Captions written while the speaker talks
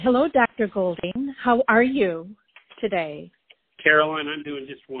Hello, Dr. Golding. How are you today? Caroline, I'm doing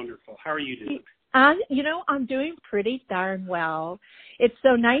just wonderful. How are you doing? I'm doing pretty darn well. It's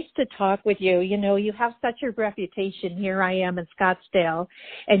so nice to talk with you. You know, you have such a reputation. Here I am in Scottsdale,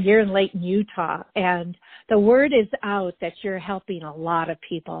 and you're in Layton, Utah. And the word is out that you're helping a lot of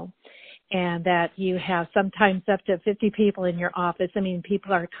people and that you have sometimes up to 50 people in your office. I mean,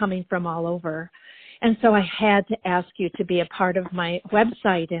 people are coming from all over. And so I had to ask you to be a part of my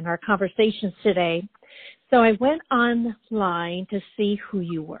website and our conversations today. So I went online to see who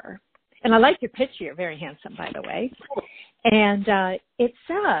you were. And I like your picture. You're very handsome, by the way. And it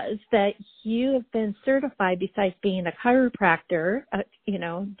says that you have been certified, besides being a chiropractor,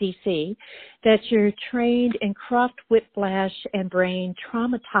 DC, that you're trained in Croft whiplash and brain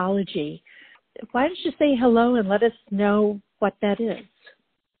traumatology. Why don't you say hello and let us know what that is?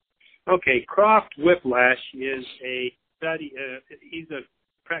 Okay, Croft whiplash is a study. He's a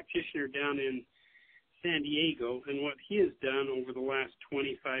practitioner down in San Diego, and what he has done over the last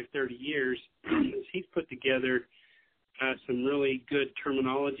 25, 30 years is he's put together some really good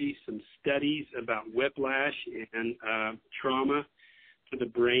terminology, some studies about whiplash and trauma to the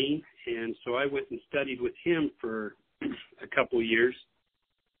brain. And so I went and studied with him for a couple of years.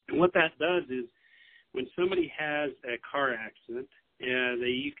 And what that does is when somebody has a car accident,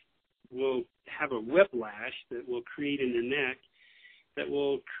 they will have a whiplash that will create in their neck that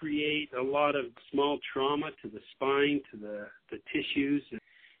will create a lot of small trauma to the spine, to the tissues.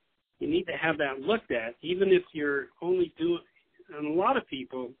 You need to have that looked at, even if you're only doing, and a lot of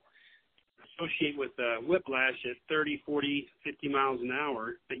people associate with whiplash at 30, 40, 50 miles an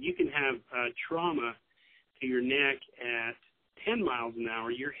hour, but you can have trauma to your neck at 10 miles an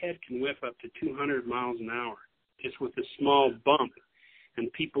hour. Your head can whip up to 200 miles an hour just with a small bump. And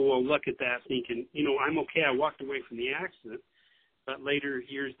people will look at that thinking, I'm okay, I walked away from the accident. But later,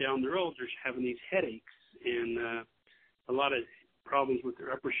 years down the road, they're having these headaches and a lot of problems with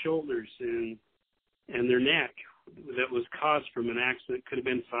their upper shoulders and their neck that was caused from an accident. Could have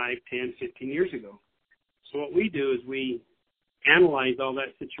been 5, 10, 15 years ago. So what we do is we analyze all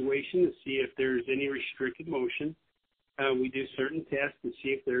that situation to see if there's any restricted motion. We do certain tests to see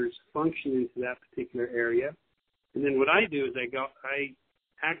if there's function into that particular area. And then what I do is I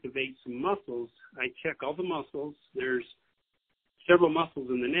activate some muscles. I check all the muscles. There's several muscles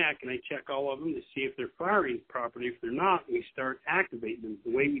in the neck, and I check all of them to see if they're firing properly. If they're not, we start activating them.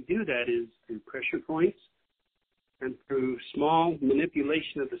 The way we do that is through pressure points and through small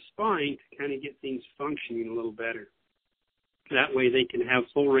manipulation of the spine to kind of get things functioning a little better. That way they can have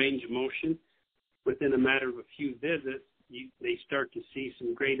full range of motion. Within a matter of a few visits, they start to see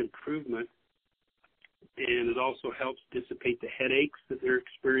some great improvement. And it also helps dissipate the headaches that they're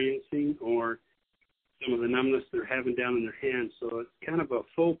experiencing or some of the numbness they're having down in their hands. So it's kind of a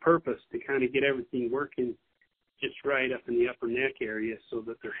full purpose to kind of get everything working just right up in the upper neck area so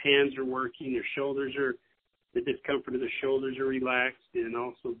that their hands are working, their shoulders are, the discomfort of their shoulders are relaxed, and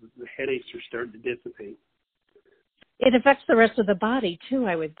also the headaches are starting to dissipate. It affects the rest of the body, too,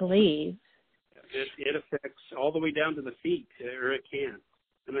 I would believe. It affects all the way down to the feet, or it can.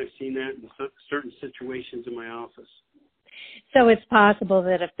 And I've seen that in certain situations in my office. So it's possible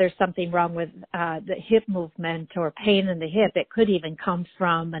that if there's something wrong with the hip movement or pain in the hip, it could even come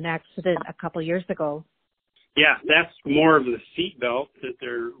from an accident a couple years ago. Yeah, that's more of the seat belt that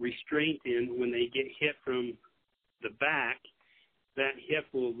they're restrained in when they get hit from the back. That hip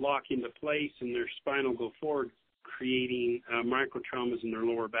will lock into place and their spine will go forward, creating microtraumas in their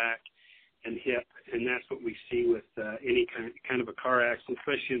lower back and hip. And that's what we see with any kind of a car accident,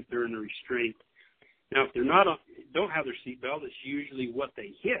 especially if they're in a restraint. Now, if they're don't have their seatbelt, it's usually what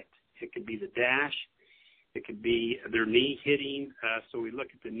they hit. It could be the dash. It could be their knee hitting. So we look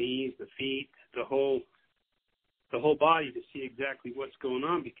at the knees, the feet, the whole body to see exactly what's going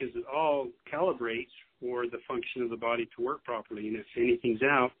on, because it all calibrates for the function of the body to work properly. And if anything's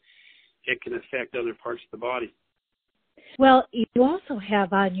out, it can affect other parts of the body. Well, you also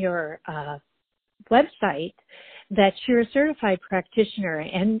have on your website that you're a certified practitioner,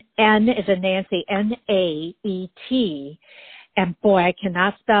 and N is a Nancy, N-A-E-T, and boy, I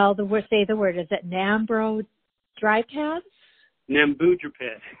cannot say the word. Is it Nambudripad?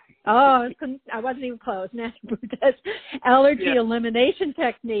 Nambudripad. Oh, I wasn't even close. Nambudripad allergy elimination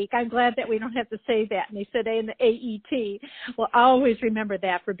technique. I'm glad that we don't have to say that. And they said N-A-E-T. Well, I'll always remember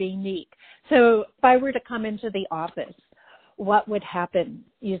that for being neat. So if I were to come into the office, what would happen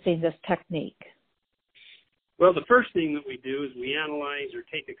using this technique? Well, the first thing that we do is we analyze or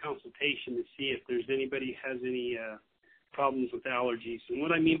take a consultation to see if there's anybody has any problems with allergies. And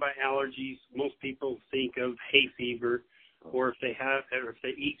what I mean by allergies, most people think of hay fever or if they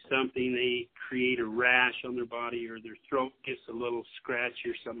eat something, they create a rash on their body, or their throat gets a little scratchy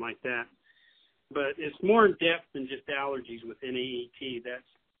or something like that. But it's more in depth than just allergies with NAET. That's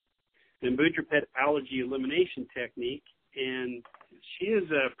the Mbudripet allergy elimination technique, and she is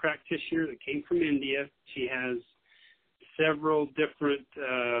a practitioner that came from India. She has several different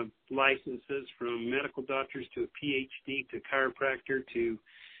licenses, from medical doctors to a PhD to chiropractor to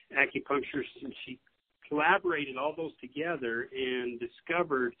acupuncturist, and she collaborated all those together and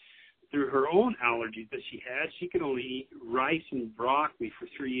discovered through her own allergies that she had, she could only eat rice and broccoli for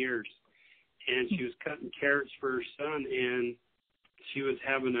 3 years. And she was cutting carrots for her son, and she was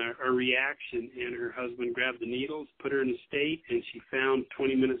having a reaction, and her husband grabbed the needles, put her in a state, and she found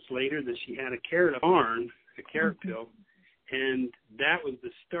 20 minutes later that she had a carrot pill, and that was the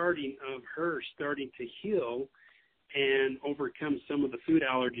starting of her starting to heal and overcome some of the food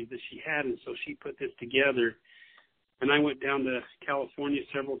allergies that she had. And so she put this together, and I went down to California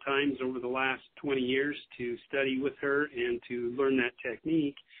several times over the last 20 years to study with her and to learn that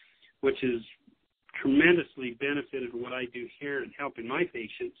technique, which has tremendously benefited what I do here in helping my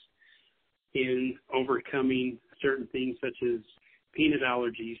patients in overcoming certain things such as peanut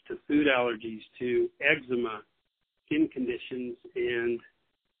allergies to food allergies to eczema, skin conditions, and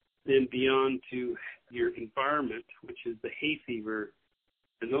then beyond to your environment, which is the hay fever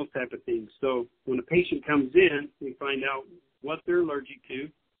and those type of things. So when a patient comes in, we find out what they're allergic to.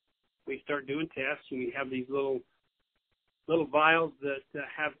 We start doing tests, and we have these little vials that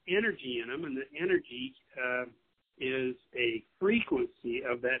have energy in them, and the energy is a frequency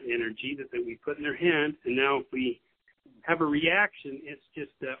of that energy that we put in their hand. And now if we have a reaction, it's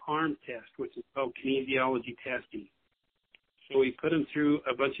just an arm test, which is called kinesiology testing. So we put them through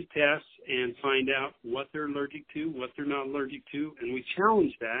a bunch of tests and find out what they're allergic to, what they're not allergic to, and we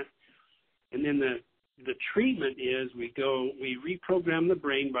challenge that. And then the treatment is we reprogram the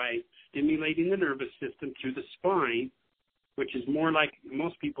brain by stimulating the nervous system through the spine, which is more like,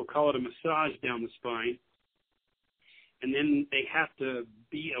 most people call it a massage down the spine. And then they have to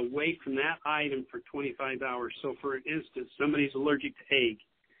be away from that item for 25 hours. So, for instance, somebody's allergic to egg.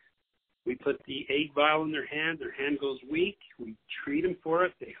 We put the egg vial in their hand goes weak. We treat them for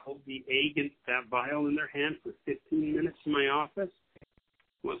it. They hold the egg and that vial in their hand for 15 minutes in my office.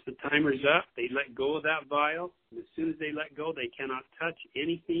 Once the timer's up, they let go of that vial. And as soon as they let go, they cannot touch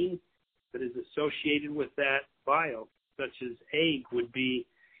anything that is associated with that vial, such as egg would be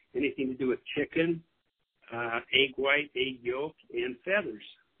anything to do with chicken, egg white, egg yolk, and feathers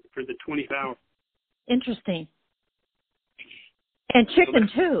for the 24 hours. Interesting. And chicken,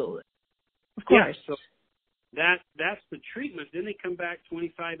 too, of course. Yeah, so that's the treatment. Then they come back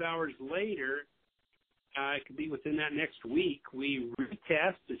 25 hours later. It could be within that next week. We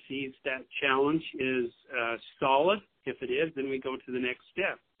retest to see if that challenge is solid. If it is, then we go to the next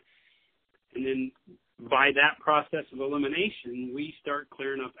step. And then by that process of elimination, we start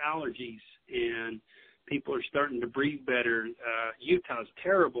clearing up allergies, and people are starting to breathe better. Utah's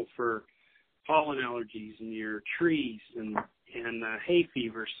terrible for pollen allergies in your trees and hay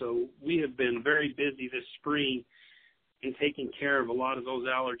fever. So we have been very busy this spring in taking care of a lot of those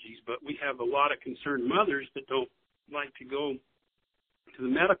allergies. But we have a lot of concerned mothers that don't like to go to the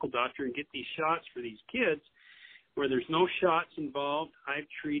medical doctor and get these shots for these kids, where there's no shots involved. I've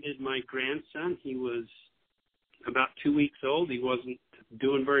treated my grandson. He was about 2 weeks old. He wasn't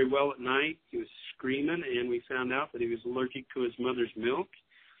doing very well at night. He was screaming, and we found out that he was allergic to his mother's milk.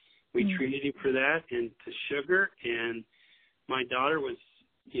 We treated him for that and to sugar. And my daughter was,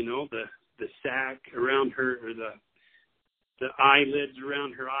 the sac around her, or the eyelids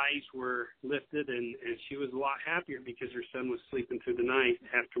around her eyes were lifted, and she was a lot happier because her son was sleeping through the night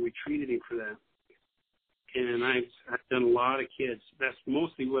after we treated him for that. And I've done a lot of kids. That's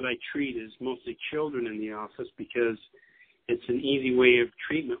mostly what I treat, is mostly children in the office, because it's an easy way of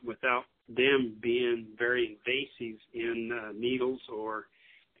treatment without them being very invasive in needles or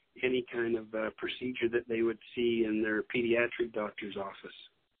any kind of procedure that they would see in their pediatric doctor's office.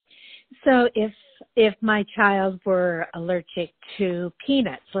 So if my child were allergic to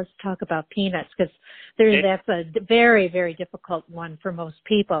peanuts, let's talk about peanuts, because that's a very, very difficult one for most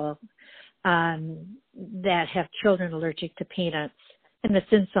people that have children allergic to peanuts, and it's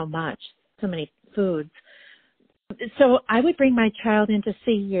in so many foods. So I would bring my child in to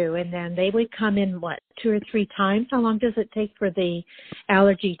see you, and then they would come in, 2 or 3 times? How long does it take for the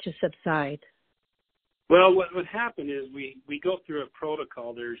allergy to subside? Well, what would happen is we go through a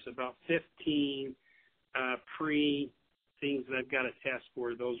protocol. There's about 15 things that I've got to test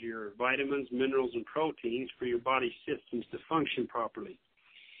for. Those are your vitamins, minerals, and proteins for your body systems to function properly.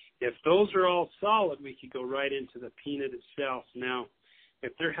 If those are all solid, we could go right into the peanut itself. Now,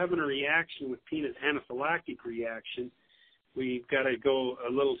 if they're having a reaction with peanut, anaphylactic reaction, we've got to go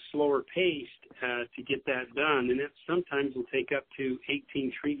a little slower paced to get that done. And it sometimes will take up to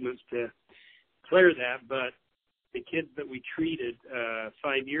 18 treatments to clear that. But the kids that we treated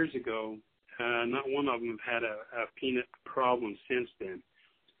 5 years ago, not one of them have had a peanut problem since then.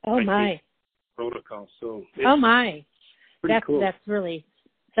 Oh, my. Protocol. So oh, my. Pretty cool. That's really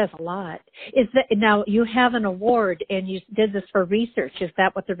says a lot. Is that now you have an award and you did this for research? Is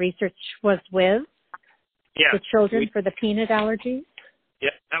that what the research was with? Yeah. The children for the peanut allergies?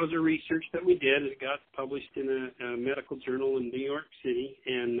 Yeah, that was a research that we did. It got published in a medical journal in New York City,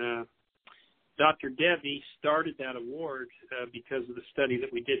 and Dr. Debbie started that award because of the study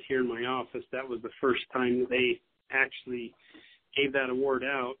that we did here in my office. That was the first time that they actually gave that award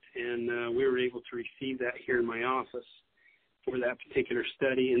out, and we were able to receive that here in my office for that particular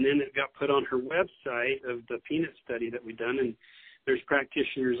study. And then it got put on her website of the peanut study that we done, and there's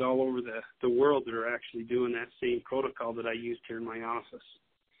practitioners all over the world that are actually doing that same protocol that I used here in my office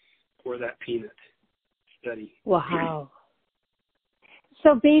for that peanut study. Wow.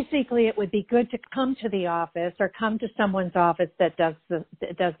 So basically it would be good to come to the office or come to someone's office that does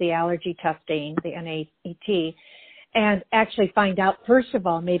the allergy testing, the NAET, and actually find out, first of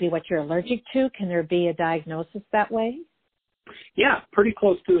all, maybe what you're allergic to. Can there be a diagnosis that way? Yeah, pretty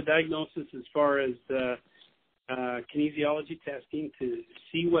close to a diagnosis as far as kinesiology testing to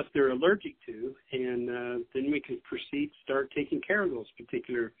see what they're allergic to, and then we can proceed to start taking care of those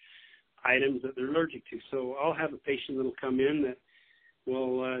particular items that they're allergic to. So I'll have a patient that'll come in that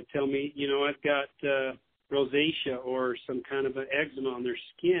will tell me, I've got rosacea or some kind of an eczema on their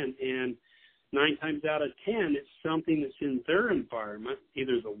skin, and 9 times out of 10, it's something that's in their environment,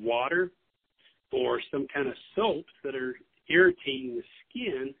 either the water or some kind of soaps that are irritating the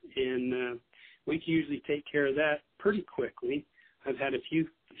skin, and we can usually take care of that pretty quickly. I've had a few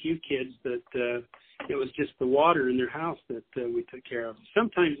kids that it was just the water in their house that we took care of.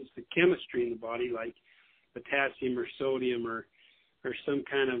 Sometimes it's the chemistry in the body, like potassium or sodium or some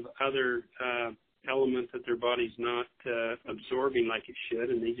kind of other element that their body's not absorbing like it should,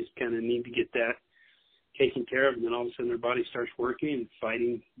 and they just kind of need to get that taken care of, and then all of a sudden their body starts working and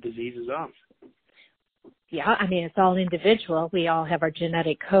fighting diseases off. Yeah, I mean, it's all individual. We all have our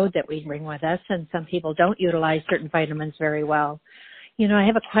genetic code that we bring with us, and some people don't utilize certain vitamins very well. I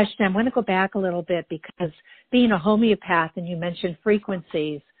have a question. I want to go back a little bit because being a homeopath, and you mentioned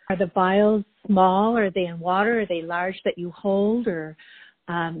frequencies, are the vials small? Are they in water? Are they large that you hold? Or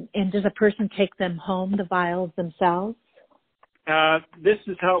and does a person take them home, the vials themselves? This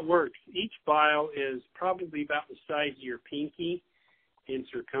is how it works. Each vial is probably about the size of your pinky in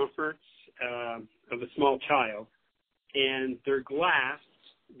circumference of a small child, and they're glass,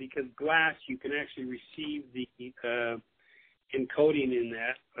 because glass you can actually receive the encoding in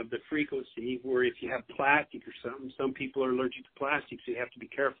that of the frequency, where if you have plastic or something, some people are allergic to plastic, so you have to be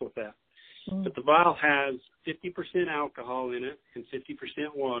careful with that. But the vial has 50% alcohol in it and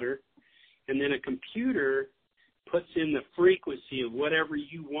 50% water, and then a computer puts in the frequency of whatever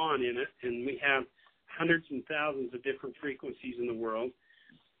you want in it, and we have hundreds and thousands of different frequencies in the world.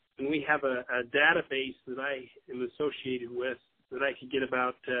 And we have a database that I am associated with that I could get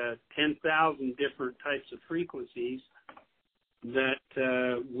about 10,000 different types of frequencies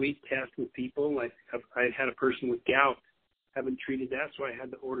that we test with people. Like I had a person with gout, haven't treated that, so I had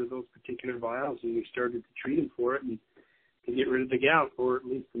to order those particular vials, and we started to treat them for it and to get rid of the gout, or at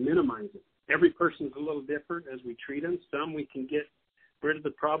least to minimize it. Every person's a little different as we treat them. Some we can get rid of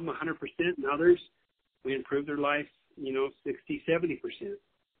the problem 100%, and others we improve their life, 60, 70%.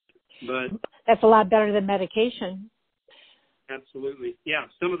 But that's a lot better than medication. Absolutely. Yeah.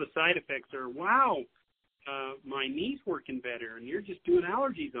 Some of the side effects are, wow, my knee's working better, and you're just doing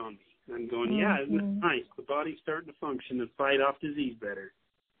allergies on me. And I'm going, yeah, isn't it nice? The body's starting to function and fight off disease better.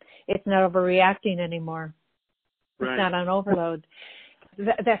 It's not overreacting anymore. Right. It's not on overload.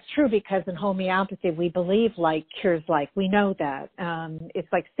 That's true, because in homeopathy, we believe like cures like. We know that.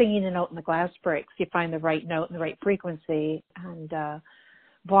 It's like singing a note and the glass breaks. You find the right note and the right frequency, and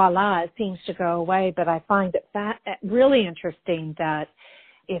voila, it seems to go away. But I find that really interesting that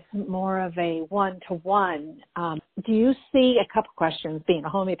it's more of a one-to-one. Do you see a couple questions? Being a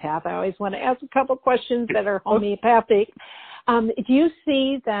homeopath, I always want to ask a couple questions that are homeopathic. Do you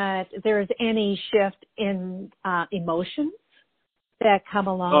see that there is any shift in emotions that come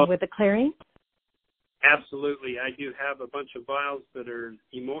along with the clearing? Absolutely. I do have a bunch of vials that are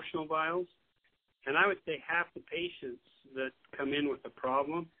emotional vials, and I would say half the patients that come in with a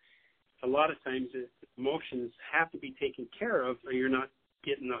problem, a lot of times emotions have to be taken care of, or you're not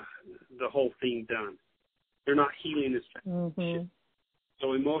getting the whole thing done. They're not healing as fast. Mm-hmm.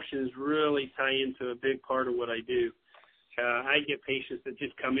 So emotions really tie into a big part of what I do. I get patients that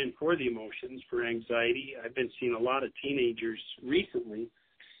just come in for the emotions, for anxiety. I've been seeing a lot of teenagers recently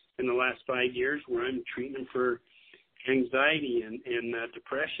in the last 5 years where I'm treating them for anxiety and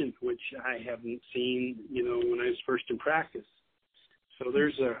depression, which I haven't seen, when I was first in practice. So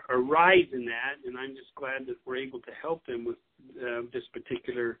there's a rise in that, and I'm just glad that we're able to help them with this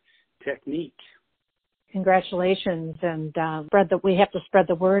particular technique. Congratulations, and we have to spread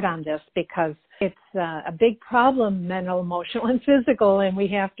the word on this because it's a big problem, mental, emotional, and physical, and we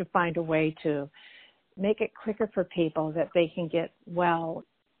have to find a way to make it quicker for people that they can get well.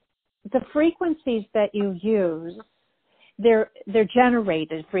 The frequencies that you use, they're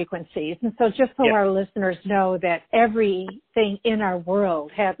generated frequencies, and so just so our listeners know that everything in our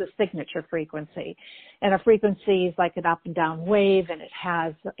world has a signature frequency, and a frequency is like an up and down wave, and it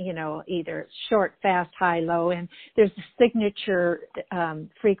has either short, fast, high, low, and there's a signature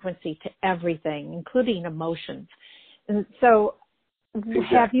frequency to everything, including emotions. And so,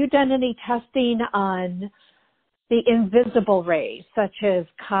 have you done any testing on the invisible rays, such as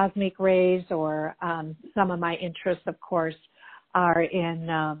cosmic rays, or some of my interests, of course, are in,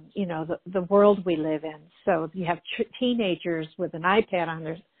 the world we live in. So you have teenagers with an iPad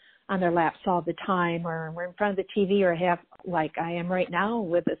on their laps all the time, or we're in front of the TV, or have, like I am right now,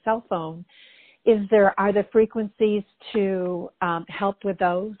 with a cell phone. Are there frequencies to help with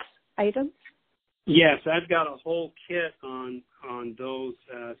those items? Yes, I've got a whole kit on those,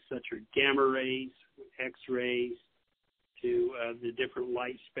 such as gamma rays, X-rays, to the different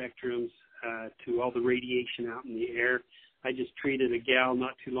light spectrums, to all the radiation out in the air. I just treated a gal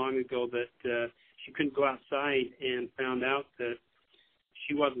not too long ago that she couldn't go outside, and found out that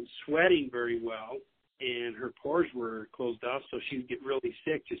she wasn't sweating very well, and her pores were closed off, so she'd get really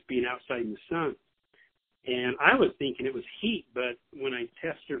sick just being outside in the sun. And I was thinking it was heat, but when I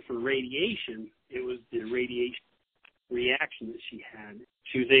tested her for radiation, it was the radiation reaction that she had.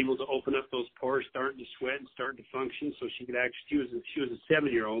 She was able to open up those pores, starting to sweat and starting to function, so she could actually, she was a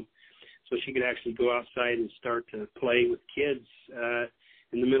 7-year-old, so she could actually go outside and start to play with kids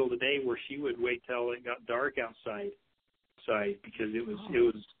in the middle of the day, where she would wait till it got dark outside because it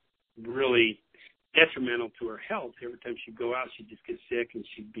was really detrimental to her health. Every time she'd go out, she'd just get sick, and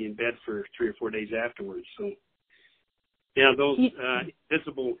she'd be in bed for 3 or 4 days afterwards. So, yeah, those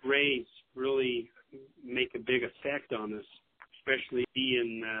visible rays really make a big effect on us, especially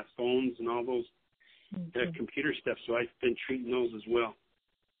in phones and all those computer stuff. So I've been treating those as well.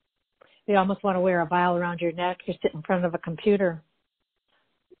 You almost want to wear a vial around your neck. You're sitting in front of a computer.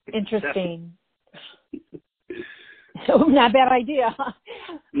 Interesting. Not a bad idea.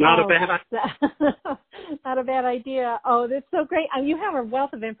 Not a bad idea. Not a bad idea. Oh, that's so great. You have a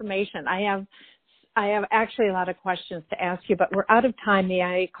wealth of information. I have actually a lot of questions to ask you, but we're out of time. May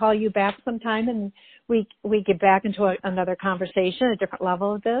I call you back sometime and we get back into another conversation, a different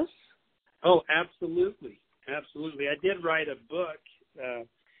level of this? Oh, absolutely. Absolutely. I did write a book.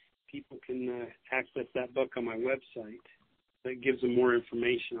 People can access that book on my website. That gives them more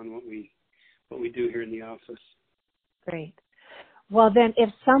information on what we do here in the office. Great. Well, then, if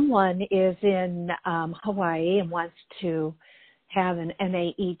someone is in Hawaii and wants to have an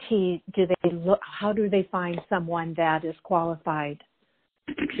NAET, how do they find someone that is qualified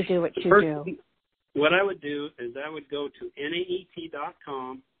to do what you do? What I would do is I would go to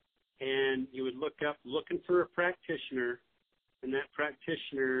NAET.com, and you would look up looking for a practitioner. And that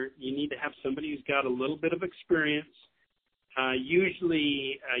practitioner, you need to have somebody who's got a little bit of experience,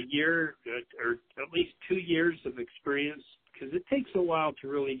 usually a year or at least 2 years of experience, because it takes a while to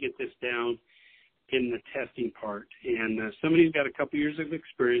really get this down in the testing part. And somebody who's got a couple years of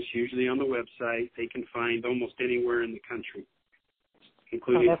experience, usually on the website, they can find almost anywhere in the country,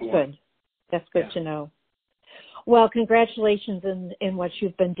 including that's Hawaii. Good. That's good to know. Well, congratulations in what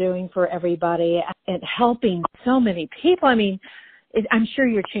you've been doing for everybody and helping so many people. I mean, I'm sure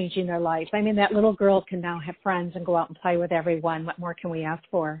you're changing their life. I mean, that little girl can now have friends and go out and play with everyone. What more can we ask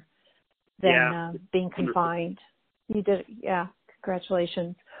for than being confined? You did,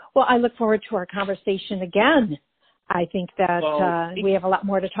 congratulations. Well, I look forward to our conversation again. I think that we have a lot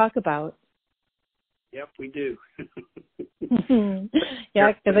more to talk about. Yep, we do.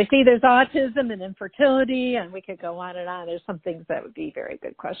 Yeah, because I see there's autism and infertility, and we could go on and on. There's some things that would be very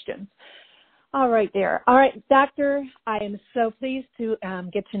good questions. All right, there. All right, Doctor, I am so pleased to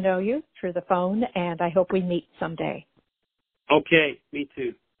get to know you through the phone, and I hope we meet someday. Okay, me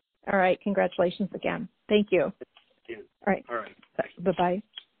too. All right, congratulations again. Thank you. Yeah. All right. All right. Bye-bye.